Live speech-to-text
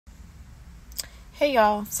Hey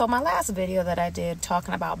y'all, so my last video that I did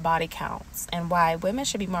talking about body counts and why women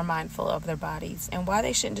should be more mindful of their bodies and why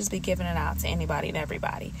they shouldn't just be giving it out to anybody and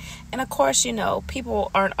everybody. And of course,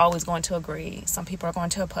 people aren't always going to agree. Some people are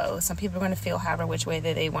going to oppose. Some people are going to feel however which way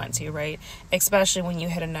that they want to, right? Especially when you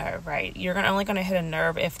hit a nerve, right? You're only going to hit a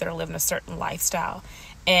nerve if they're living a certain lifestyle.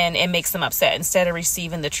 And it makes them upset instead of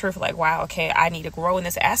receiving the truth like, wow, okay, I need to grow in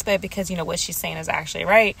this aspect because what she's saying is actually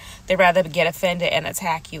right. They'd rather get offended and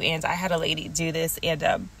attack you. And I had a lady do this,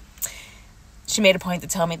 and she made a point to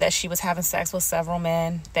tell me that she was having sex with several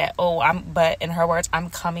men, that, but in her words,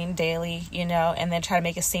 I'm coming daily, and then try to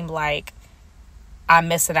make it seem like I'm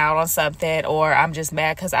missing out on something or I'm just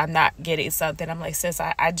mad because I'm not getting something. I'm like, sis,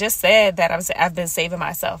 I just said that I've been saving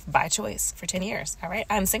myself by choice for 10 years. All right.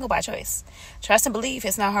 I'm single by choice. Trust and believe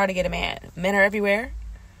it's not hard to get a man. Men are everywhere.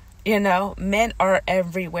 Men are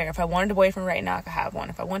everywhere. If I wanted a boyfriend right now, I could have one.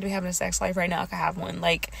 If I wanted to be having a sex life right now, I could have one.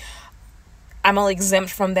 Like, I'm only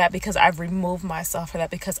exempt from that because I've removed myself from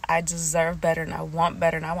that because I deserve better and I want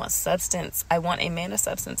better and I want substance. I want a man of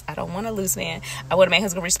substance. I don't want a loose man. I want a man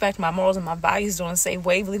who's going to respect my morals and my values, doing the same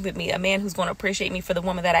wavelength with me. A man who's going to appreciate me for the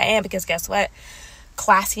woman that I am, because guess what?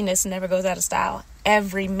 Classiness never goes out of style.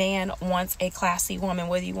 Every man wants a classy woman,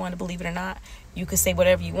 whether you want to believe it or not. You can say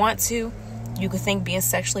whatever you want to. You could think being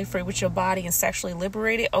sexually free with your body and sexually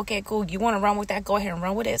liberated. Okay, cool. You want to run with that? Go ahead and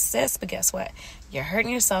run with it, sis. But guess what? You're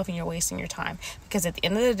hurting yourself and you're wasting your time. Because at the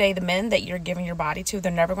end of the day, the men that you're giving your body to,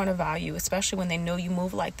 they're never going to value you, especially when they know you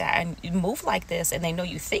move like that and you move like this and they know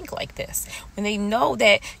you think like this. When they know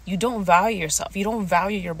that you don't value yourself, you don't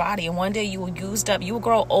value your body, and one day you will you will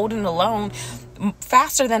grow old and alone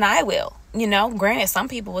faster than I will. Granted, some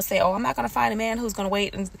people will say, I'm not going to find a man who's going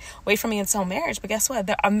to wait for me until marriage. But guess what?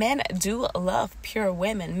 Men do love pure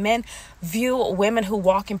women. Men view women who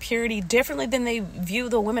walk in purity differently than they view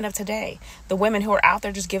the women of today. The women who are out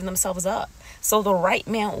there just giving themselves up. So the right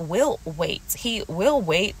man will wait. He will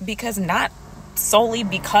wait because not solely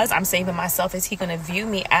because I'm saving myself is he going to view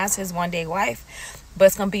me as his one day wife. But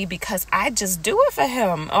it's going to be because I just do it for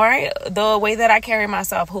him, all right? The way that I carry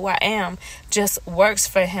myself, who I am, just works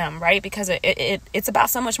for him, right? Because it's about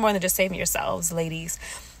so much more than just saving yourselves, ladies.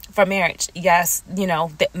 For marriage, yes,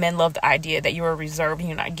 men love the idea that you're reserved and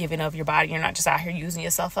you're not giving of your body. You're not just out here using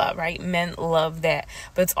yourself up, right? Men love that.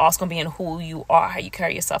 But it's also going to be in who you are, how you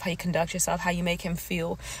carry yourself, how you conduct yourself, how you make him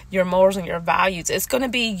feel, your morals and your values. It's going to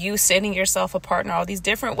be you setting yourself apart in all these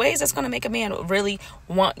different ways. That's going to make a man really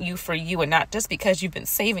want you for you and not just because you've been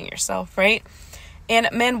saving yourself, right? And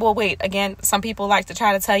men will wait. Again, some people like to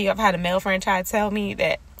try to tell you, I've had a male friend try to tell me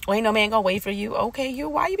that, ain't no man gonna wait for you. Okay,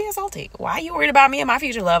 why you being salty? Why are you worried about me and my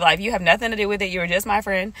future love life? You have nothing to do with it. You're just my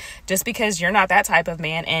friend. Just because you're not that type of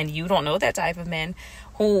man and you don't know that type of man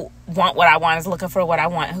who want what I want, is looking for what I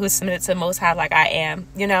want, who's submitted to the Most High like I am,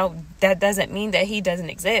 that doesn't mean that he doesn't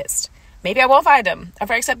exist. Maybe I won't find him. I've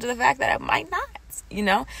accepted the fact that I might not,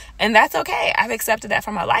 and that's okay. I've accepted that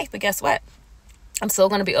for my life, but guess what? I'm still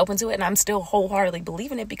going to be open to it, and I'm still wholeheartedly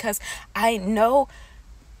believing it because I know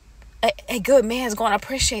a good man is going to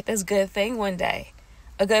appreciate this good thing one day.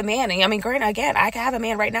 A good man. And granted, again, I can have a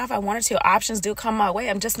man right now if I wanted to. Options do come my way.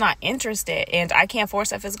 I'm just not interested. And I can't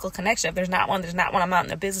force that physical connection. If there's not one, there's not one. I'm not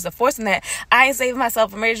in the business of forcing that. I ain't saving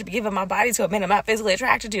myself for marriage to be giving my body to a man I'm not physically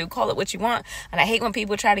attracted to. Call it what you want. And I hate when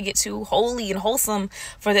people try to get too holy and wholesome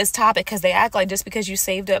for this topic because they act like just because you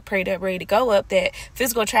saved up, prayed up, ready to go up, that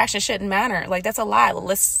physical attraction shouldn't matter. Like, that's a lie.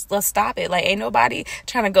 Let's stop it. Like, ain't nobody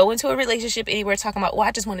trying to go into a relationship anywhere talking about,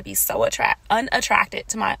 I just want to be so unattracted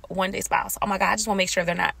to my one day spouse. Oh my God, I just want to make sure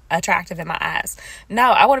they're not attractive in my eyes.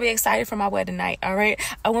 No, I want to be excited for my wedding night. All right.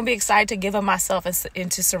 I want to be excited to give up myself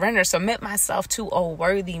and to surrender, submit myself to a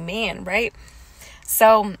worthy man. Right.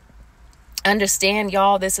 So understand,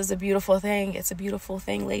 y'all, this is a beautiful thing. It's a beautiful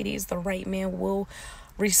thing, ladies. The right man will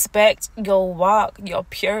respect your walk, your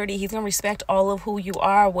purity. He's going to respect all of who you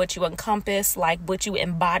are, what you encompass, like what you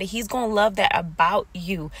embody. He's going to love that about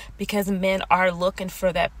you because men are looking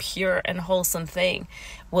for that pure and wholesome thing.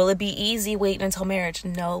 Will it be easy waiting until marriage?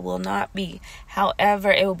 No, it will not be.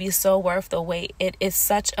 However, it will be so worth the wait. It is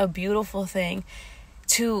such a beautiful thing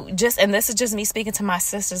to just, and this is just me speaking to my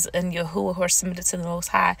sisters in Yahuwah who are submitted to the Most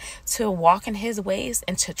High, to walk in his ways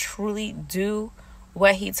and to truly do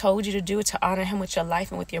what he told you to do, to honor him with your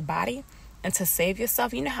life and with your body and to save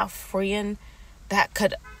yourself. You know how freeing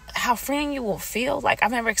you will feel. Like,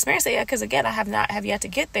 I've never experienced it yet because, again, I have yet to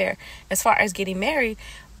get there as far as getting married,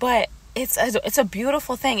 but it's a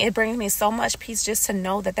beautiful thing. It brings me so much peace just to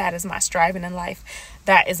know that that is my striving in life.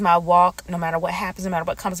 That is my walk, no matter what happens, no matter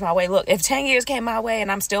what comes my way. Look, if 10 years came my way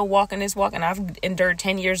and I'm still walking this walk, and I've endured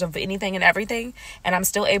 10 years of anything and everything, and I'm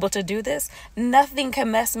still able to do this, nothing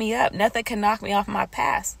can mess me up. Nothing can knock me off my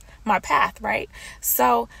path, right?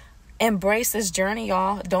 So embrace this journey,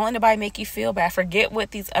 y'all. Don't let anybody make you feel bad. Forget what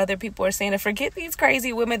these other people are saying, and forget these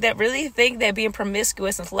crazy women that really think that being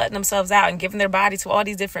promiscuous and letting themselves out and giving their body to all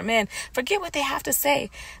these different men. Forget what they have to say.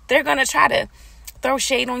 They're going to try to throw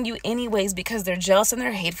shade on you anyways because they're jealous and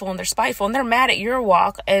they're hateful and they're spiteful and they're mad at your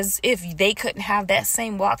walk as if they couldn't have that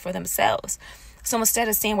same walk for themselves. So instead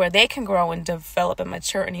of seeing where they can grow and develop and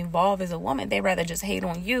mature and evolve as a woman, they rather just hate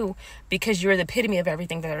on you because you're the epitome of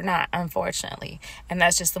everything that they're not, unfortunately. And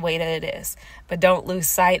that's just the way that it is. But don't lose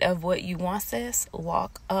sight of what you want, sis.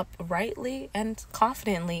 Walk uprightly and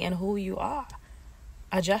confidently in who you are.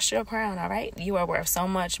 Adjust your crown, all right? You are worth so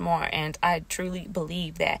much more. And I truly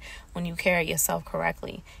believe that when you carry yourself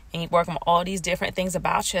correctly and you work on all these different things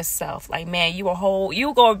about yourself, like, man, you're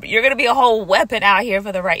going to be a whole weapon out here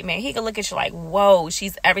for the right man. He can look at you like, whoa,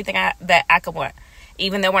 she's everything that I could want.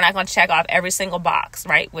 Even though we're not going to check off every single box,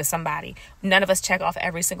 right, with somebody. None of us check off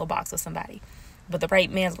every single box with somebody. But the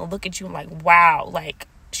right man's going to look at you like, wow, like,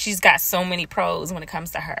 she's got so many pros when it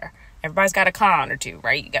comes to her. Everybody's got a con or two,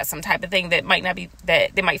 right? You got some type of thing that might not be,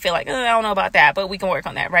 that they might feel like, I don't know about that, but we can work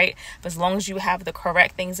on that, right? But as long as you have the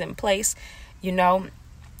correct things in place, you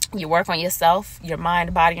work on yourself, your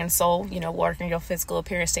mind, body, and soul, work on your physical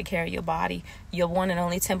appearance, take care of your body, your one and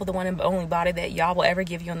only temple, the one and only body that y'all will ever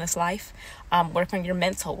give you in this life. Work on your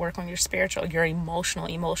mental, work on your spiritual, your emotional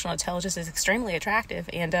intelligence is extremely attractive,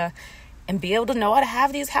 and be able to know how to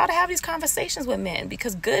have these conversations with men,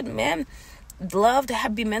 because good men love to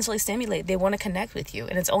be mentally stimulated. They want to connect with you,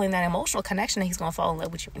 and it's only in that emotional connection that he's going to fall in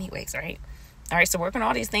love with you anyways, right? All right, so work on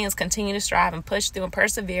all these things, continue to strive and push through and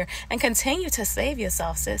persevere and continue to save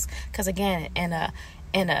yourself, sis, because again, in a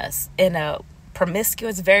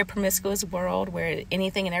very promiscuous world where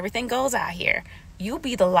anything and everything goes out here, you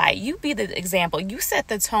be the light, you be the example, you set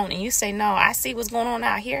the tone, and you say, no, I see what's going on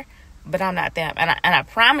out here, but I'm not them. And I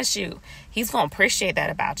promise you, he's going to appreciate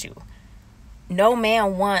that about you. No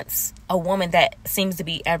man wants a woman that seems to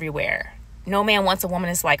be everywhere. No man wants a woman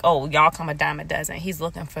that's like, oh, y'all come a dime a dozen. He's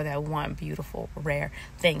looking for that one beautiful, rare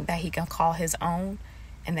thing that he can call his own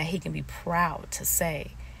and that he can be proud to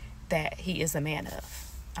say that he is a man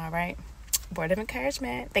of. All right? Word of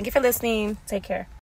encouragement. Thank you for listening. Take care.